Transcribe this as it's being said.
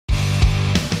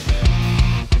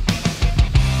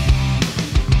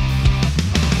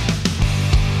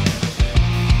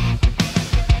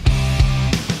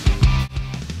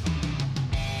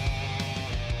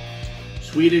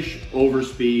Swedish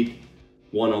Overspeed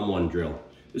one-on-one drill.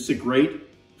 This is a great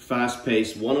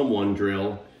fast-paced one-on-one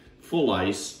drill, full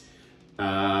ice,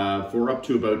 for up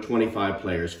to about 25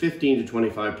 players, 15 to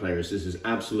 25 players. This is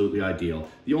absolutely ideal.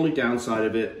 The only downside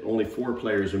of it, only 4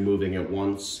 players are moving at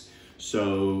once.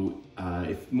 So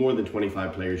if more than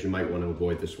 25 players, you might want to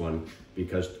avoid this one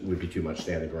because it would be too much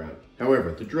standing around.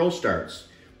 However, the drill starts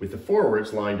with the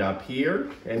forwards lined up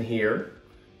here and here,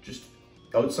 just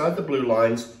outside the blue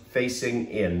lines, facing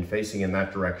in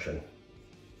that direction.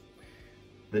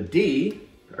 The D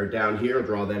are down here, I'll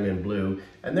draw them in blue,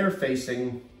 and they're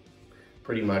facing,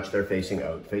 pretty much, they're facing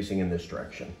out, facing in this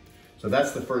direction. So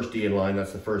that's the first D in line,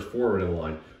 that's the first forward in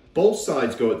line. Both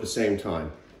sides go at the same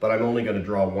time, but I'm only gonna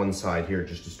draw one side here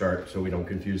just to start so we don't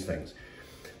confuse things.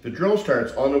 The drill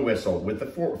starts on the whistle with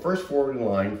the first forward in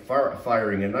line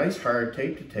firing a nice hard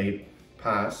tape-to-tape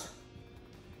pass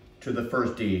to the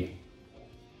first D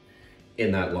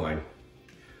in that line.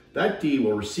 That D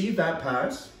will receive that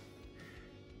pass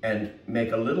and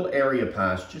make a little area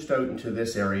pass just out into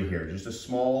this area here, just a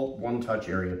small one-touch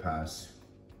area pass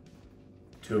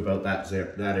to about that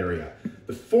area.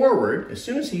 The forward, as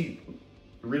soon as he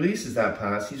releases that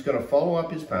pass, he's going to follow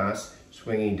up his pass,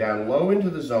 swinging down low into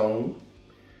the zone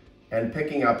and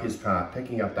picking up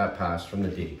that pass from the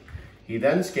D. He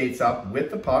then skates up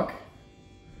with the puck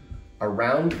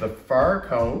around the far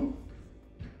cone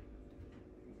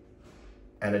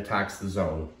and attacks the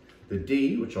zone. The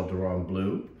D, which I'll draw in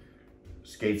blue,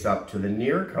 skates up to the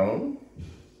near cone,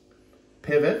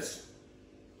 pivots,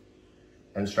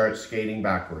 and starts skating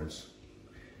backwards.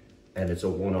 And it's a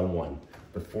one-on-one.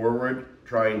 The forward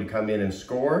trying to come in and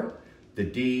score, the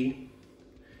D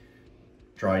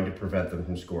trying to prevent them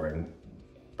from scoring,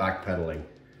 backpedaling.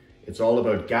 It's all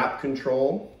about gap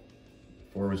control.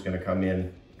 Forward's gonna come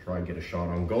in, try and get a shot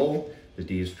on goal. The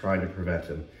D is trying to prevent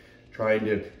him.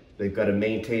 They've got to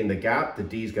maintain the gap. The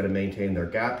D's got to maintain their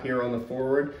gap here on the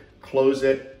forward, close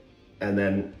it, and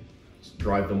then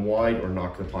drive them wide or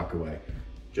knock the puck away.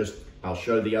 I'll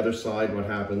show the other side what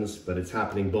happens, but it's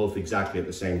happening both exactly at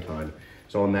the same time.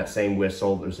 So on that same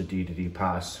whistle, there's a D to D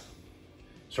pass.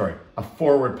 Sorry, a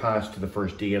forward pass to the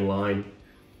first D in line,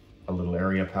 a little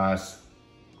area pass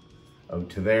out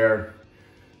to there.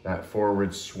 That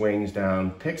forward swings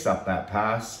down, picks up that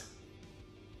pass,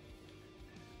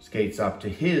 skates up to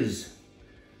his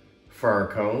far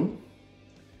cone,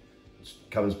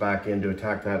 comes back in to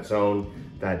attack that zone.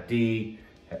 That D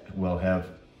will have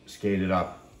skated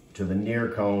up to the near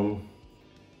cone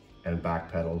and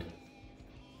backpedaled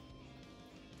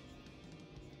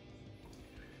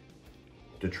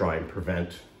to try and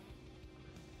prevent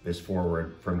this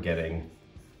forward from getting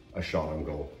a shot on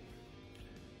goal.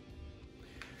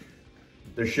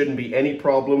 There shouldn't be any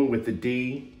problem with the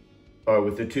D,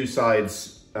 with the two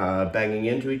sides banging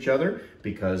into each other,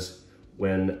 because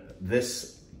when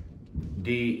this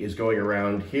D is going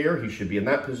around here, he should be in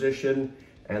that position,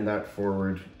 and that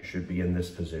forward should be in this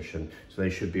position. So they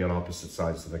should be on opposite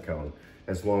sides of the cone,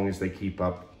 as long as they keep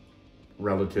up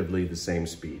relatively the same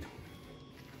speed.